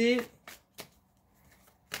Rejected.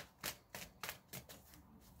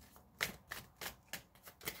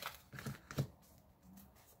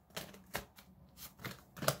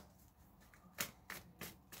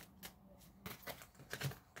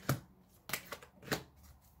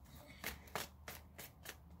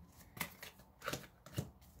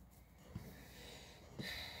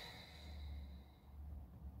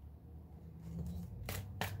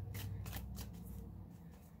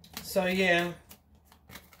 So, yeah.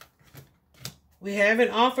 We have an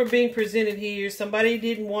offer being presented here. Somebody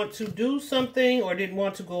didn't want to do something or didn't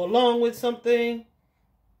want to go along with something.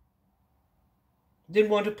 Didn't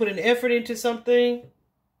want to put an effort into something.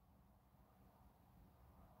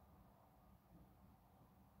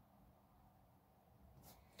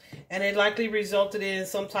 And it likely resulted in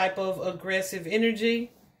some type of aggressive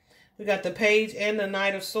energy. We got the Page and the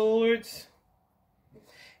Knight of Swords.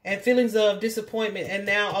 And feelings of disappointment. And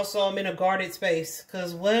now also I'm in a guarded space.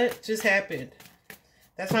 Because what just happened?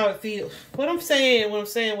 That's how it feels. What I'm saying.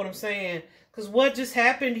 Because what just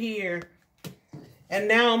happened here? And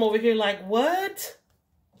now I'm over here like, what?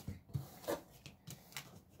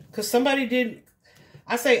 Because somebody didn't.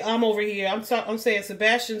 I say I'm over here. I'm saying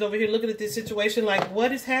Sebastian's over here looking at this situation like, what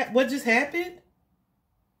just happened?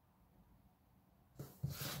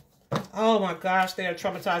 Oh my gosh, they are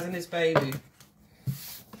traumatizing this baby.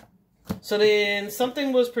 So then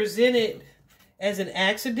something was presented as an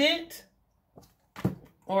accident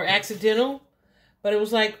or accidental, but it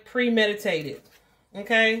was like premeditated.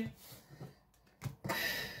 Okay?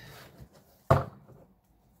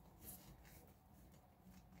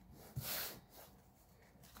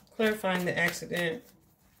 Clarifying the accident.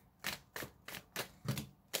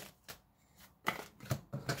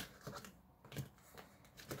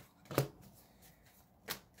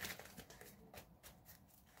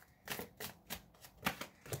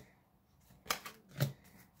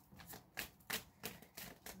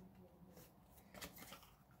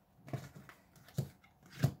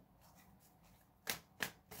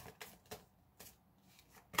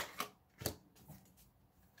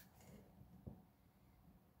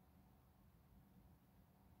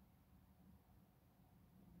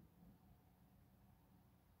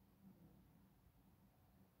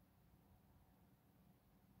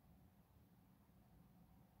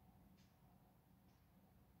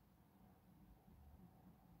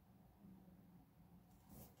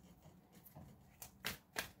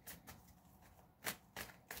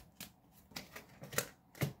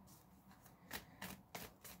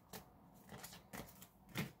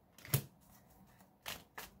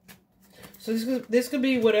 So this could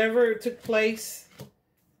be whatever took place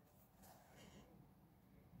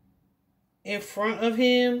in front of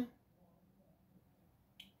him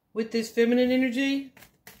with this feminine energy.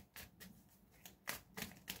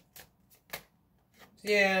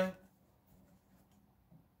 Yeah.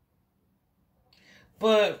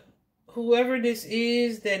 But whoever this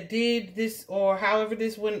is that did this, or however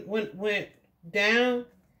this went down,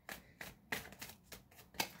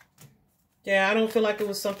 yeah, I don't feel like it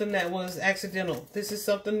was something that was accidental. This is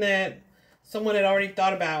something that someone had already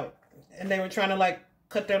thought about, and they were trying to like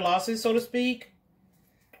cut their losses, so to speak,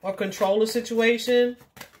 or control the situation.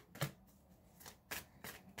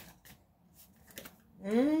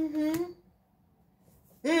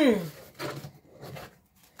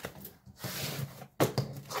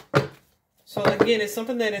 So again, it's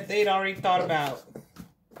something that they'd already thought about.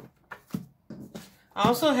 I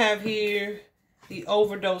also have here the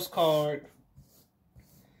overdose card.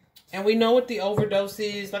 And we know what the overdose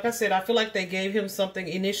is. Like I said, I feel like they gave him something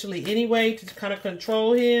initially anyway to kind of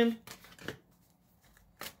control him.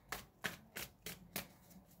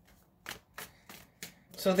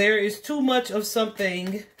 So there is too much of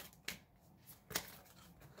something.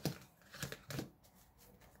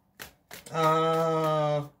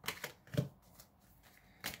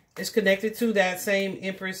 It's connected to that same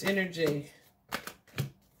Empress energy.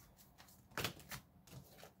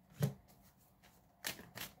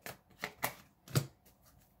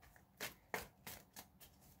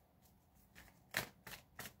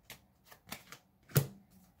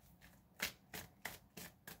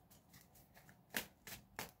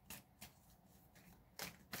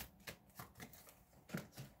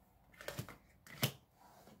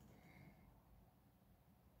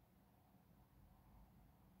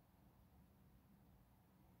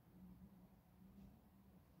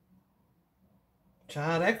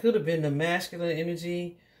 Child, that could have been the masculine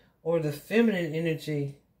energy or the feminine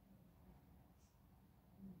energy.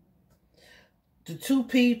 The two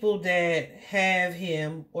people that have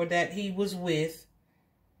him or that he was with,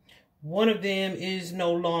 one of them is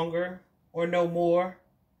no longer or no more.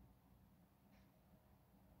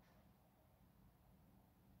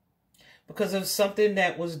 Because of something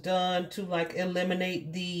that was done to like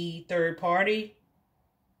eliminate the third party.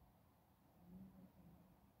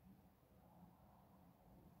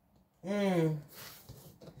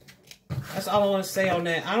 That's all I want to say on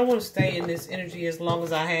that. I don't want to stay in this energy as long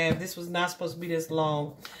as I have. This was not supposed to be this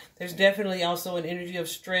long. There's definitely also an energy of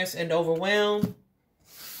stress and overwhelm.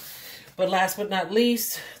 But last but not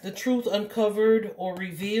least, the truth uncovered or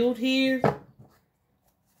revealed here.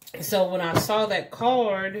 So when I saw that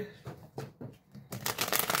card,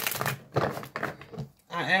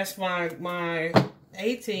 I asked my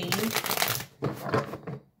 18,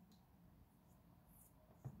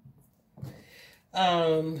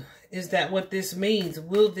 is that what this means?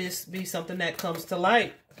 Will this be something that comes to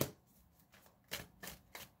light?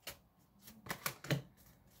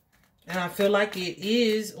 And I feel like it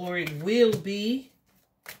is, or it will be.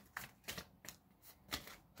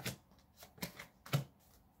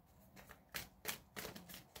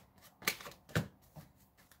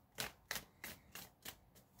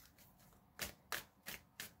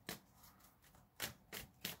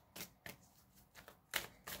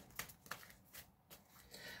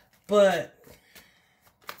 But,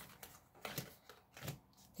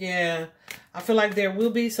 yeah, I feel like there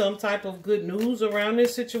will be some type of good news around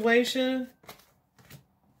this situation.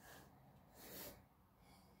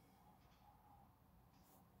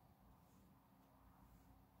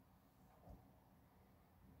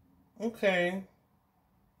 Okay.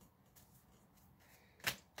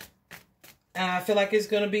 And I feel like it's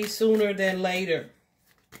going to be sooner than later.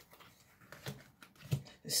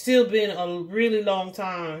 It's still been a really long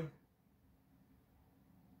time.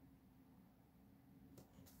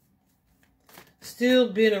 Still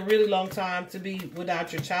been a really long time to be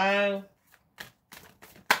without your child.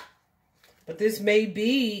 But this may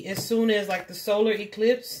be as soon as like the solar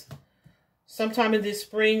eclipse, sometime in this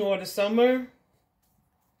spring or the summer.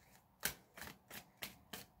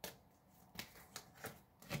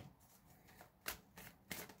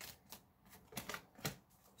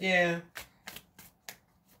 Yeah.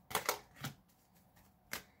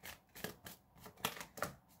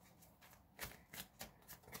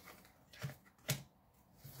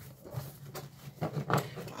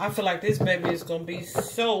 I feel like this baby is going to be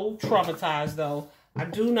so traumatized, though. I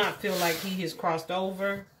do not feel like he has crossed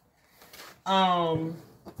over. I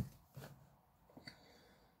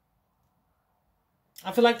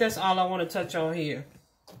feel like that's all I want to touch on here.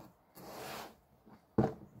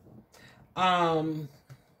 But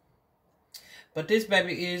this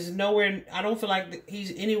baby is nowhere, I don't feel like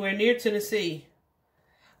he's anywhere near Tennessee.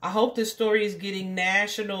 I hope this story is getting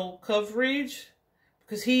national coverage,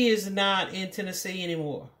 because he is not in Tennessee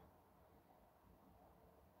anymore.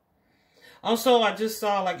 Also, I just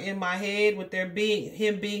saw like in my head with him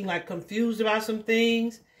being like confused about some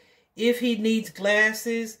things. If he needs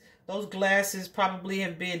glasses, those glasses probably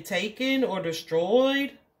have been taken or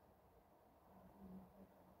destroyed.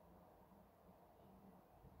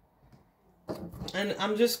 And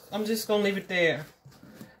I'm just gonna leave it there.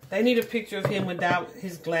 They need a picture of him without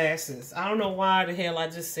his glasses. I don't know why the hell I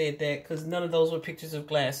just said that, because none of those were pictures of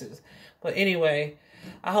glasses. But anyway,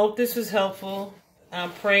 I hope this was helpful.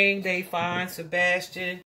 I'm praying they find Sebastian